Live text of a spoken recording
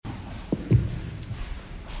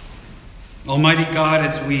Almighty God,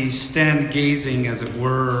 as we stand gazing, as it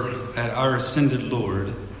were, at our ascended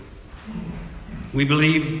Lord, we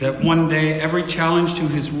believe that one day every challenge to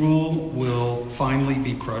his rule will finally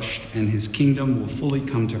be crushed and his kingdom will fully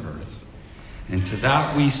come to earth. And to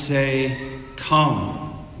that we say,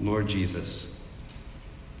 "Come, Lord Jesus."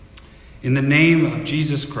 In the name of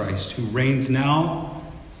Jesus Christ, who reigns now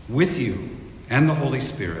with you and the Holy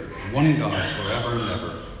Spirit, one God, forever and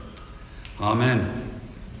ever. Amen.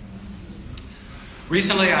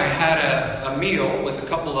 Recently, I had a meal with a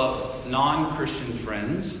couple of non-Christian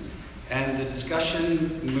friends, and the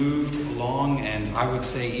discussion moved along, and I would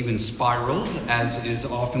say even spiraled, as is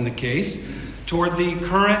often the case, toward the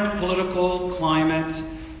current political climate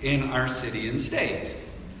in our city and state.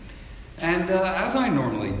 And as I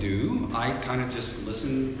normally do, I kind of just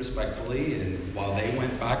listened respectfully, and while they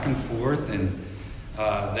went back and forth, and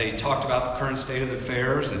they talked about the current state of the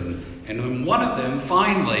affairs, and when one of them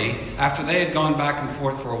finally, after they had gone back and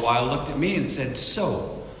forth for a while, looked at me and said,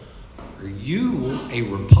 "So, are you a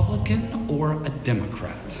Republican or a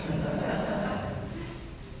Democrat?"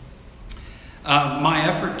 My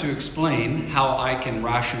effort to explain how I can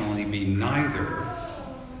rationally be neither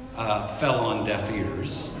fell on deaf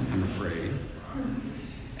ears, I'm afraid.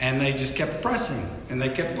 And they just kept pressing, and they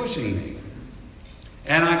kept pushing me.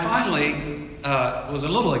 And I finally was a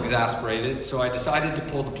little exasperated, so I decided to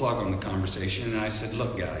pull the plug on the conversation, and I said,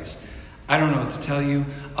 "Look, guys, I don't know what to tell you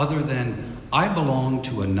other than I belong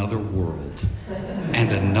to another world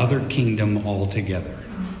and another kingdom altogether."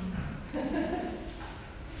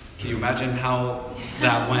 Can you imagine how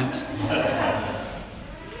that went?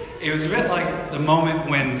 It was a bit like the moment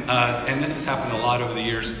when, and this has happened a lot over the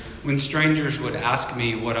years, when strangers would ask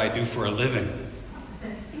me what I do for a living.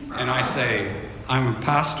 And I say, "I'm a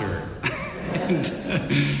pastor."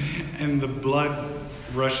 and the blood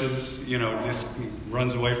rushes, just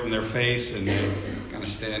runs away from their face, and they kind of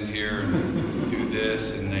stand here and do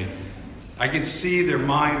this, and I can see their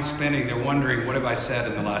minds spinning. They're wondering, what have I said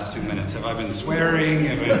in the last 2 minutes? Have I been swearing?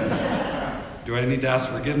 Do I need to ask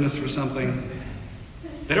forgiveness for something?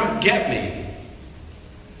 They don't get me.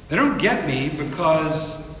 They don't get me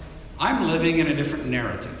because I'm living in a different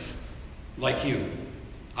narrative, like you.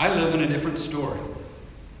 I live in a different story.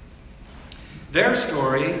 Their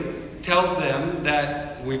story tells them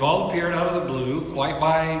that we've all appeared out of the blue, quite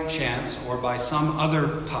by chance or by some other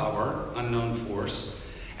power, unknown force,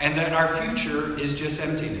 and that our future is just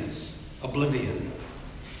emptiness, oblivion.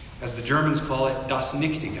 As the Germans call it, das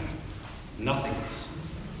Nichtige, nothingness.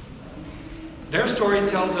 Their story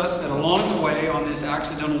tells us that along the way on this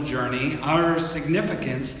accidental journey, our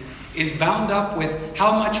significance is bound up with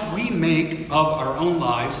how much we make of our own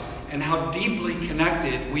lives and how deeply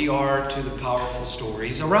connected we are to the powerful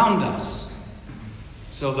stories around us.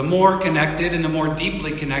 So the more connected and the more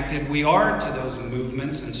deeply connected we are to those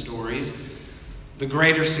movements and stories, the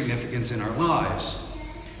greater significance in our lives.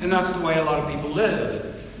 And that's the way a lot of people live.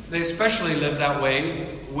 They especially live that way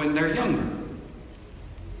when they're younger.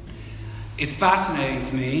 It's fascinating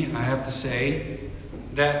to me, I have to say,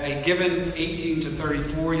 that a given 18 to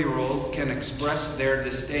 34-year-old can express their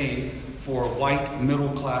disdain for white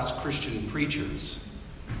middle-class Christian preachers,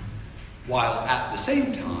 while at the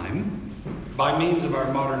same time, by means of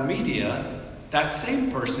our modern media, that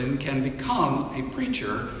same person can become a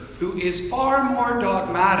preacher who is far more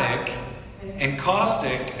dogmatic and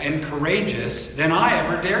caustic and courageous than I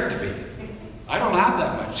ever dared to be. I don't have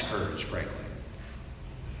that much courage, frankly.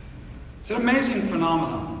 It's an amazing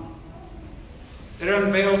phenomenon. It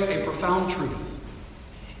unveils a profound truth.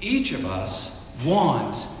 Each of us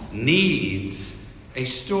wants, needs a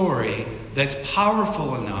story that's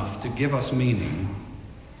powerful enough to give us meaning,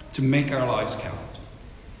 to make our lives count.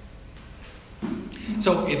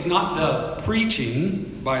 So it's not the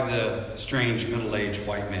preaching by the strange middle-aged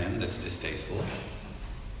white man that's distasteful.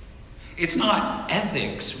 It's not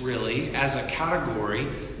ethics, really, as a category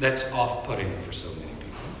that's off-putting for so many people.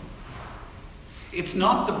 It's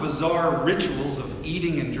not the bizarre rituals of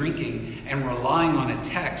eating and drinking and relying on a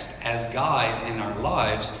text as guide in our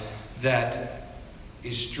lives that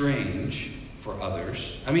is strange for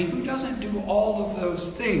others. I mean, who doesn't do all of those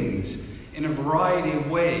things in a variety of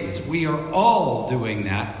ways? We are all doing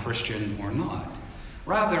that, Christian or not.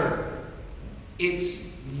 Rather,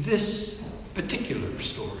 it's this particular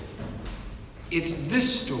story. It's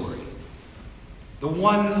this story. The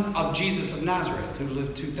one of Jesus of Nazareth, who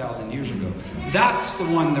lived 2,000 years ago. That's the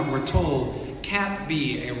one that we're told can't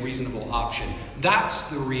be a reasonable option. That's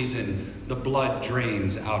the reason the blood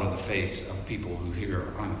drains out of the face of people who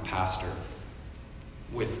hear, "I'm a pastor,"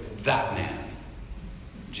 with that man,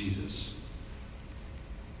 Jesus.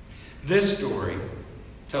 This story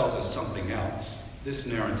tells us something else. This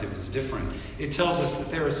narrative is different. It tells us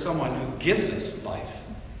that there is someone who gives us life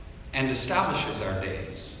and establishes our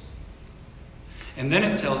days. And then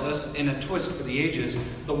it tells us, in a twist for the ages,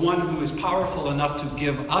 the one who is powerful enough to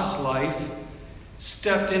give us life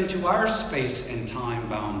stepped into our space and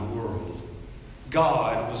time-bound world.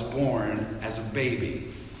 God was born as a baby.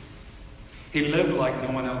 He lived like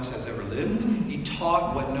no one else has ever lived. He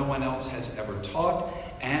taught what no one else has ever taught,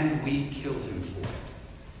 and we killed him for it.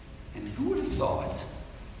 And who would have thought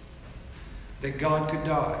that God could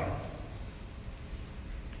die?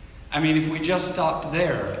 I mean, if we just stopped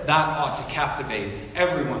there, that ought to captivate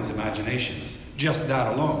everyone's imaginations, just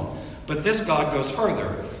that alone. But this God goes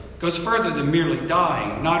further than merely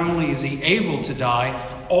dying. Not only is he able to die,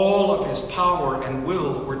 all of his power and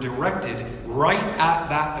will were directed right at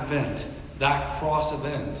that event, that cross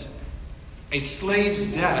event. A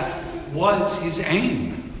slave's death was his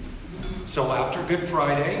aim. So after Good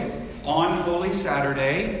Friday, on Holy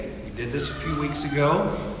Saturday, we did this a few weeks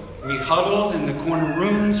ago, we huddled in the corner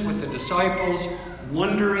rooms with the disciples,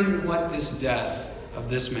 wondering what this death of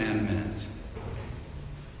this man meant.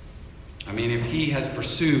 I mean, if he has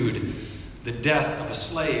pursued the death of a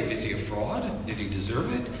slave, is he a fraud? Did he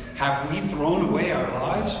deserve it? Have we thrown away our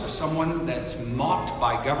lives for someone that's mocked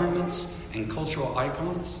by governments and cultural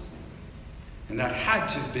icons? And that had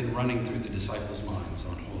to have been running through the disciples' minds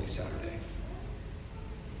on Holy Saturday.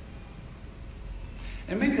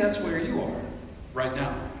 And maybe that's where you are right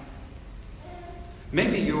now.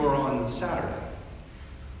 Maybe you're on Saturday.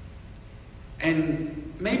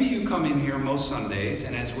 And maybe you come in here most Sundays,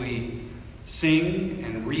 and as we sing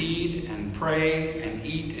and read and pray and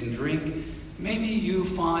eat and drink, maybe you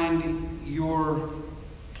find your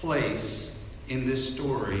place in this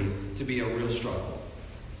story to be a real struggle.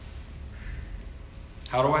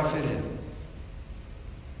 How do I fit in?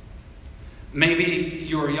 Maybe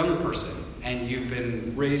you're a young person and you've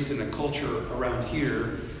been raised in a culture around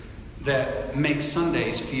here that makes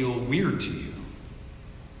Sundays feel weird to you.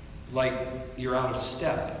 Like you're out of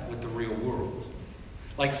step with the real world.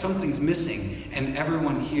 Like something's missing and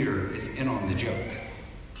everyone here is in on the joke.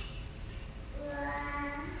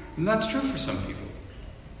 And that's true for some people.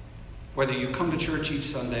 Whether you come to church each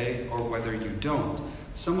Sunday or whether you don't,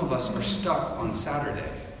 some of us are stuck on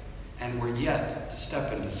Saturday and we're yet to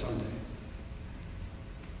step into Sunday.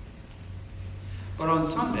 But on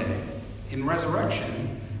Sunday, in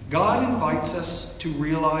resurrection, God invites us to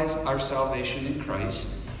realize our salvation in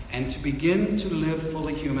Christ and to begin to live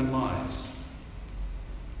fully human lives.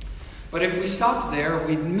 But if we stopped there,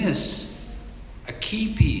 we'd miss a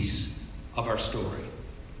key piece of our story.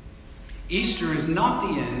 Easter is not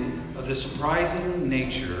the end of the surprising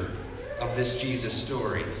nature of this Jesus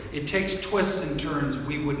story. It takes twists and turns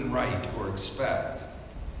we wouldn't write or expect.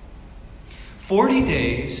 40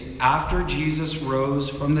 days after Jesus rose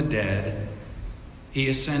from the dead, he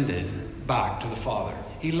ascended back to the Father.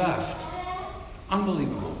 He left.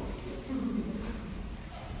 Unbelievable.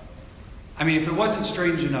 I mean, if it wasn't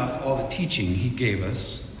strange enough, all the teaching he gave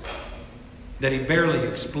us, that he barely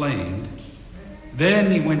explained, then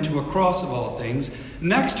he went to a cross of all things.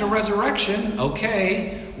 Next to resurrection,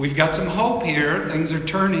 okay, we've got some hope here. Things are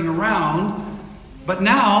turning around. But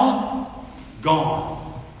now, gone.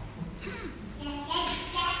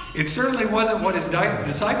 It certainly wasn't what his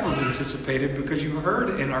disciples anticipated, because you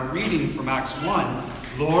heard in our reading from Acts 1,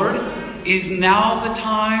 Lord, is now the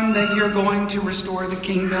time that you're going to restore the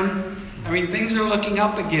kingdom? I mean, things are looking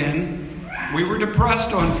up again. We were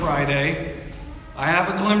depressed on Friday. I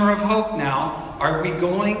have a glimmer of hope now. Are we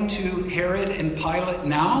going to Herod and Pilate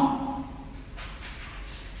now?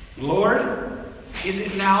 Lord, is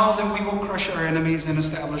it now that we will crush our enemies and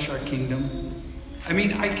establish our kingdom? I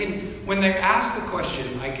mean, when they ask the question,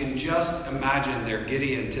 I can just imagine their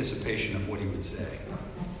giddy anticipation of what he would say.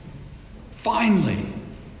 Finally,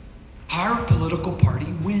 our political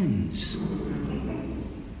party wins.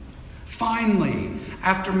 Finally,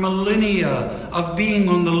 after millennia of being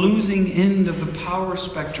on the losing end of the power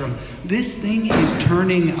spectrum, this thing is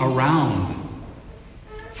turning around.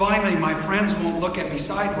 Finally, my friends won't look at me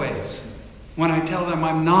sideways when I tell them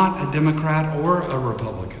I'm not a Democrat or a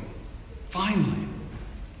Republican. Finally.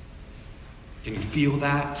 Can you feel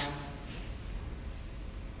that?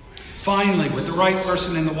 Finally, with the right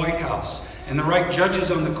person in the White House, and the right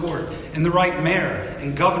judges on the court, and the right mayor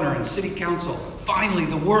and governor and city council, finally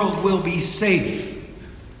the world will be safe,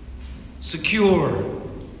 secure,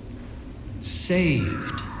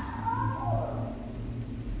 saved.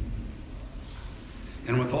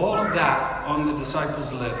 And with all of that on the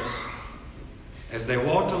disciples' lips, as they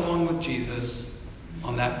walked along with Jesus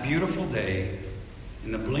on that beautiful day,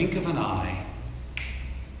 in the blink of an eye,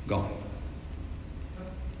 gone.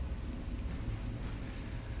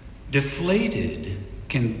 Deflated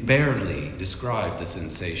can barely describe the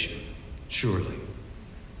sensation, surely.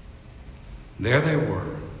 There they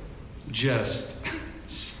were, just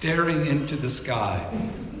staring into the sky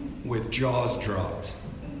with jaws dropped,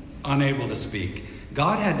 unable to speak.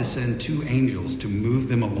 God had to send 2 angels to move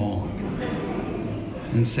them along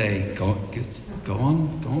and say, go on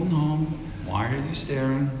home. Why are you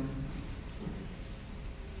staring?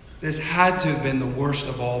 This had to have been the worst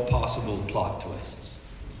of all possible plot twists.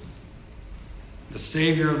 The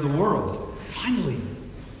Savior of the world, finally.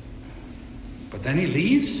 But then he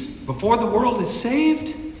leaves before the world is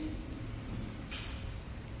saved?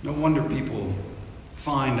 No wonder people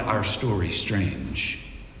find our story strange.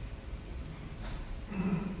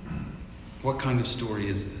 What kind of story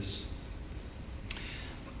is this?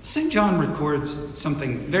 St. John records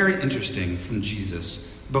something very interesting from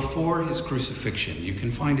Jesus before his crucifixion. You can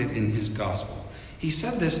find it in his gospel. He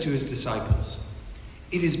said this to his disciples: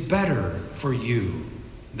 "It is better for you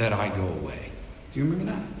that I go away." Do you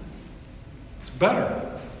remember that? It's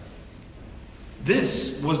better.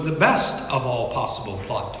 This was the best of all possible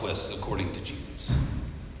plot twists, according to Jesus.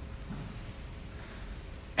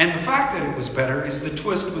 And the fact that it was better is the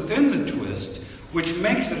twist within the twist, which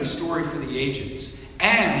makes it a story for the ages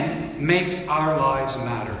and makes our lives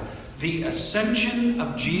matter. The ascension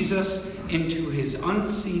of Jesus into his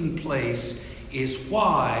unseen place is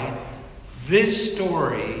why this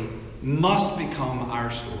story must become our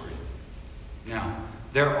story. Now,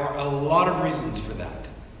 there are a lot of reasons for that.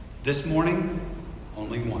 This morning,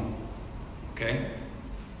 only one. Okay?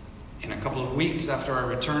 In a couple of weeks after I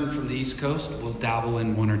return from the East Coast, we'll dabble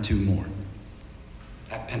in 1 or 2 more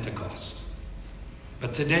at Pentecost.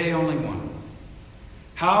 But today, only one.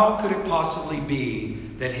 How could it possibly be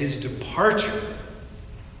that his departure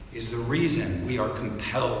is the reason we are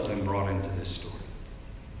compelled and brought into this story?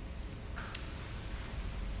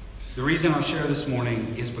 The reason I'll share this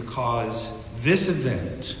morning is because this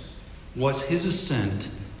event was his ascent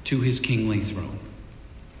to his kingly throne.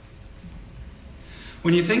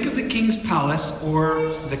 When you think of the king's palace or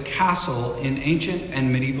the castle in ancient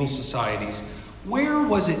and medieval societies, where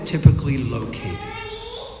was it typically located?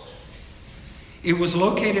 It was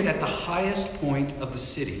located at the highest point of the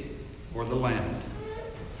city or the land.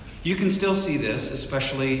 You can still see this,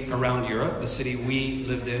 especially around Europe, the city we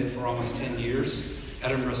lived in for almost 10 years,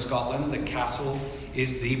 Edinburgh, Scotland. The castle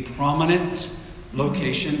is the prominent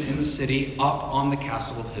location in the city up on the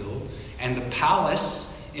castle hill, and the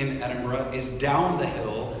palace in Edinburgh is down the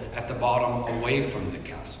hill at the bottom away from the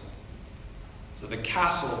castle. So the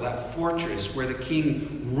castle, that fortress where the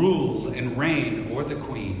king ruled and reigned, or the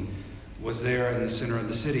queen, was there in the center of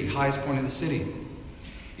the city, highest point of the city.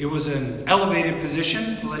 It was an elevated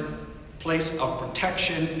position, place of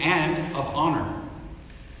protection and of honor.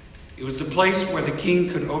 It was the place where the king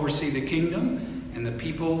could oversee the kingdom, and the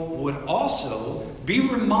people would also be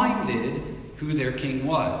reminded who their king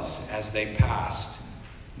was as they passed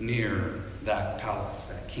near that palace,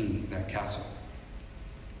 that castle.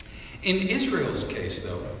 In Israel's case,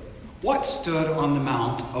 though, what stood on the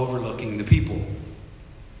mount overlooking the people?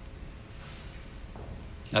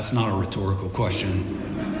 That's not a rhetorical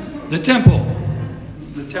question. The temple.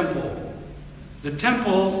 The temple. The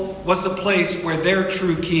temple was the place where their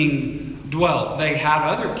true king dwelt. They had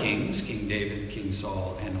other kings, King David, King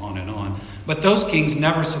Saul, and on, but those kings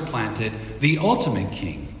never supplanted the ultimate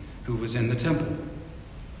king who was in the temple.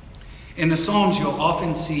 In the Psalms, you'll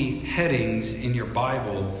often see headings in your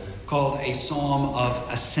Bible called a Psalm of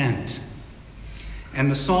Ascent.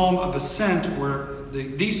 And the Psalm of Ascent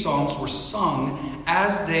these psalms were sung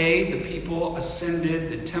as the people, ascended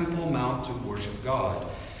the Temple Mount to worship God.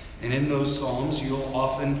 And in those psalms, you'll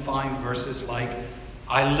often find verses like,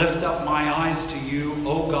 "I lift up my eyes to you,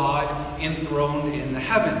 O God, enthroned in the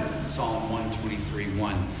heaven," Psalm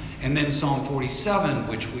 123:1. And then Psalm 47,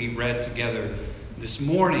 which we read together this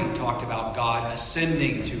morning, talked about God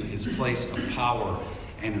ascending to his place of power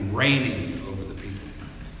and reigning over the people.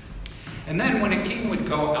 And then when a king would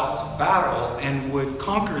go out to battle and would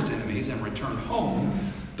conquer his enemies and return home,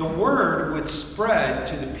 the word would spread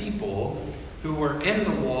to the people who were in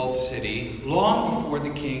the walled city long before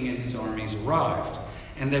the king and his armies arrived.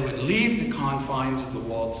 And they would leave the confines of the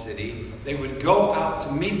walled city. They would go out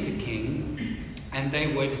to meet the king, and they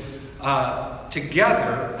would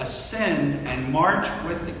together ascend and march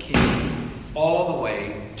with the king all the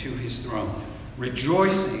way to his throne,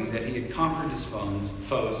 rejoicing that he had conquered his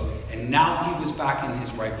foes, and now he was back in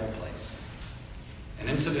his rightful place. And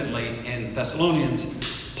incidentally, in Thessalonians,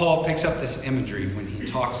 Paul picks up this imagery when he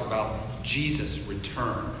talks about Jesus'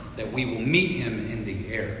 return, that we will meet him in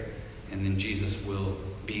the air, and then Jesus will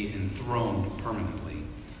be enthroned permanently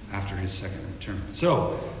after his second return.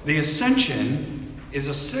 So, the ascension is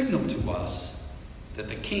a signal to us that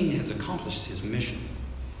the king has accomplished his mission.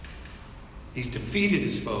 He's defeated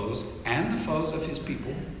his foes and the foes of his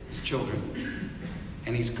people, his children,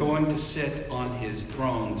 and he's going to sit on his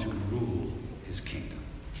throne to rule his kingdom.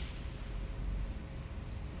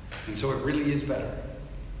 And so it really is better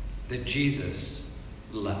that Jesus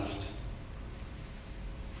left.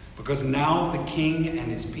 Because now the king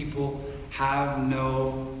and his people have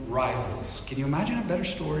no rivals. Can you imagine a better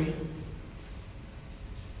story?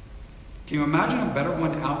 Can you imagine a better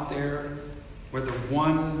one out there where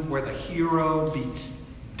the hero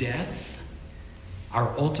beats death,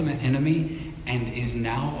 our ultimate enemy, and is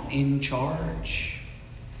now in charge?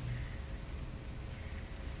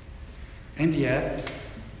 And yet,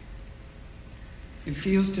 it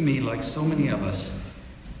feels to me like so many of us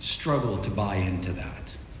struggle to buy into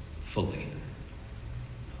that fully.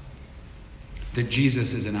 That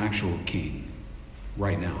Jesus is an actual king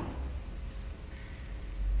right now.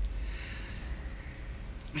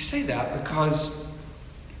 I say that because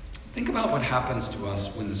think about what happens to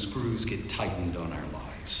us when the screws get tightened on our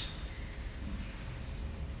lives.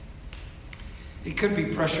 It could be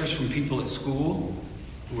pressures from people at school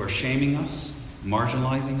who are shaming us,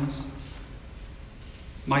 marginalizing us.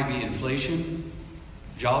 Might be inflation,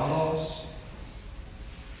 job loss,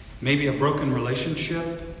 maybe a broken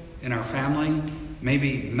relationship in our family,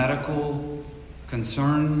 maybe medical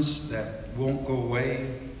concerns that won't go away.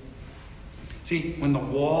 See, when the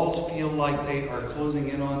walls feel like they are closing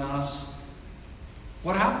in on us,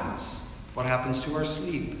 what happens? What happens to our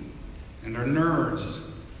sleep and our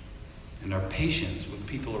nerves and our patience with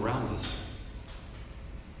people around us?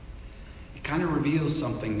 It kind of reveals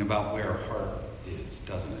something about where our heart is,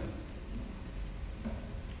 doesn't it?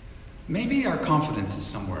 Maybe our confidence is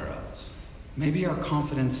somewhere else. Maybe our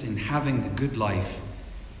confidence in having the good life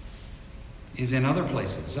is in other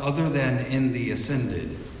places other than in the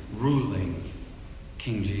ascended, ruling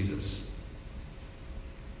King Jesus.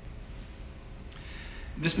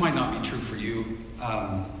 This might not be true for you.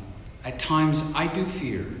 At times, I do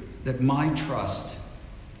fear that my trust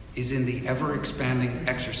is in the ever-expanding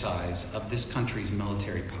exercise of this country's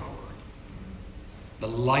military power, the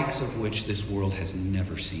likes of which this world has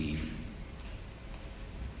never seen.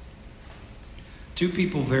 Two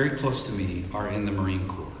people very close to me are in the Marine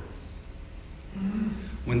Corps.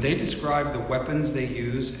 When they describe the weapons they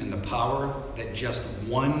use and the power that just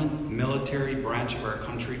one military branch of our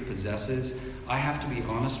country possesses, I have to be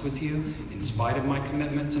honest with you, in spite of my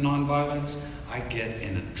commitment to nonviolence, I get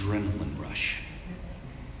an adrenaline rush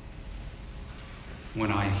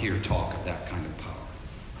when I hear talk of that kind of power.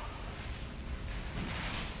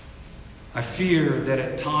 I fear that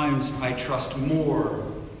at times I trust more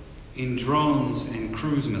in drones and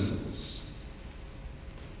cruise missiles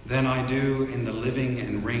than I do in the living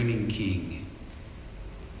and reigning King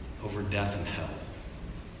over death and hell.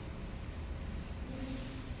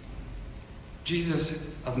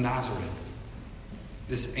 Jesus of Nazareth,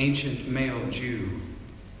 this ancient male Jew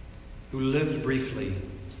who lived briefly,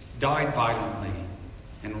 died violently,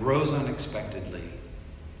 and rose unexpectedly,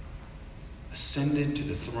 ascended to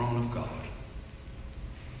the throne of God.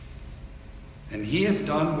 And he has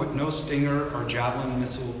done what no stinger or javelin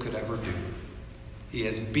missile could ever do. He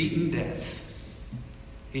has beaten death.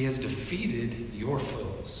 He has defeated your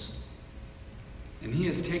foes. And he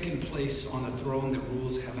has taken place on a throne that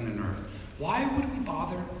rules heaven and earth. Why would we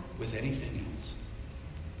bother with anything else?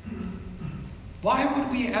 Why would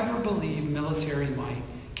we ever believe military might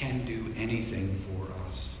can do anything for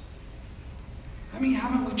us? I mean,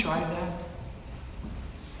 haven't we tried that?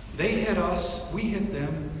 They hit us, we hit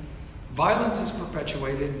them. Violence is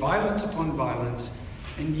perpetuated, violence upon violence,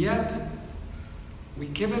 and yet we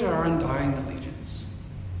give it our undying allegiance.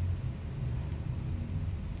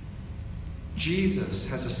 Jesus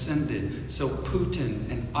has ascended, so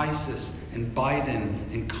Putin and ISIS and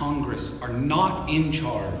Biden and Congress are not in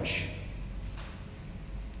charge.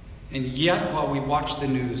 And yet, while we watch the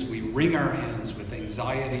news, we wring our hands with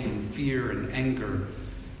anxiety and fear and anger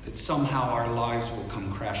that somehow our lives will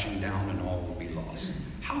come crashing down and all will be lost.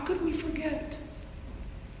 How could we forget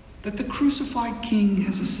that the crucified King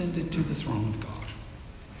has ascended to the throne of God?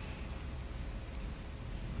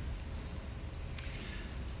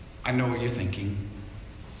 I know what you're thinking.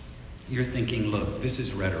 You're thinking, look, this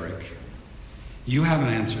is rhetoric. You haven't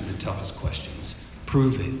answered the toughest questions.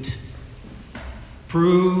 Prove it.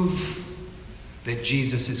 Prove that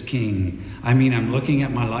Jesus is King. I mean, I'm looking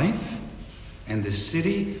at my life, And this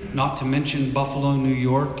city, not to mention Buffalo, New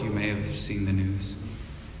York, you may have seen the news.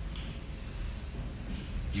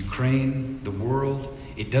 Ukraine, the world,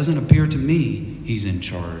 it doesn't appear to me he's in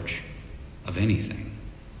charge of anything.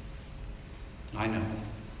 I know.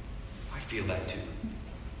 I feel that too.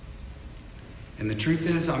 And the truth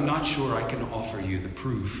is, I'm not sure I can offer you the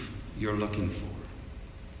proof you're looking for.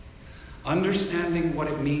 Understanding what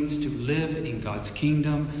it means to live in God's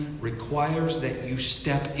kingdom requires that you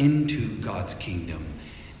step into God's kingdom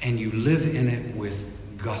and you live in it with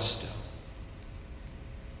gusto.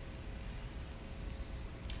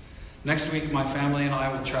 Next week, my family and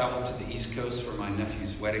I will travel to the East Coast for my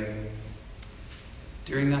nephew's wedding.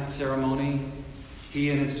 During that ceremony,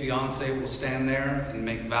 he and his fiancée will stand there and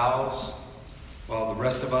make vows while the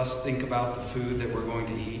rest of us think about the food that we're going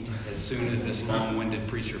to eat as soon as this long-winded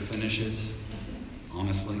preacher finishes,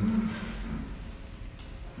 honestly.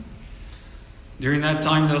 During that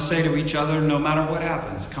time, they'll say to each other, no matter what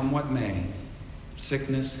happens, come what may,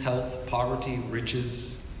 sickness, health, poverty,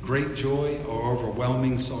 riches, great joy, or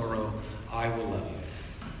overwhelming sorrow, I will love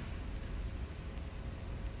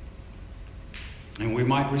you. And we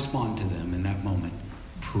might respond to them in that moment,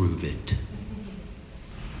 prove it.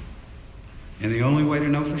 And the only way to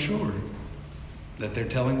know for sure that they're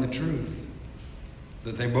telling the truth,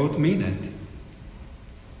 that they both mean it,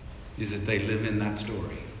 is that they live in that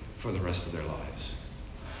story for the rest of their lives.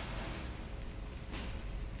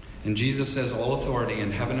 And Jesus says, all authority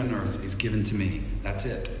in heaven and earth is given to me. That's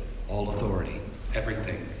it. All authority.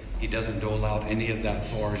 Everything. He doesn't dole out any of that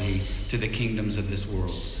authority to the kingdoms of this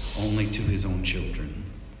world, only to his own children.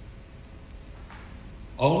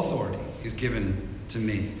 All authority is given to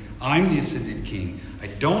me. I'm the ascended king. I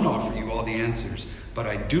don't offer you all the answers, but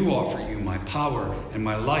I do offer you my power and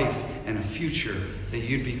my life and a future that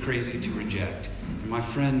you'd be crazy to reject. And my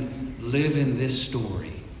friend, live in this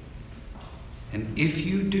story. And if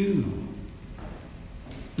you do,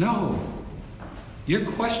 no, your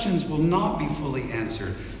questions will not be fully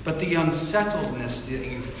answered, but the unsettledness that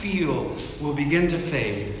you feel will begin to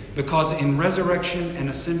fade, because in resurrection and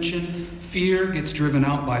ascension, fear gets driven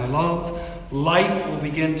out by love. Life will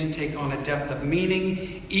begin to take on a depth of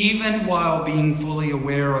meaning, even while being fully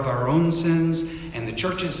aware of our own sins and the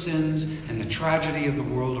church's sins and the tragedy of the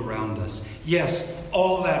world around us. Yes,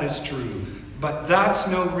 all that is true, but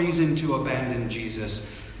that's no reason to abandon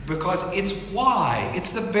Jesus, because it's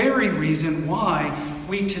the very reason why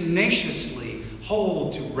we tenaciously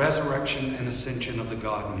hold to resurrection and ascension of the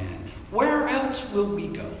God-man. Where else will we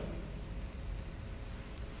go?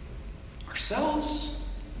 Ourselves?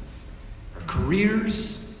 Our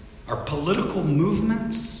careers? Our political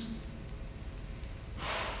movements?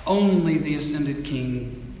 Only the ascended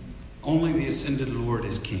King, only the ascended Lord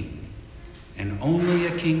is King. And only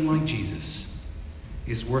a King like Jesus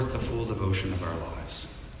is worth the full devotion of our lives.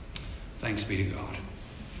 Thanks be to God.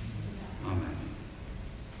 Amen.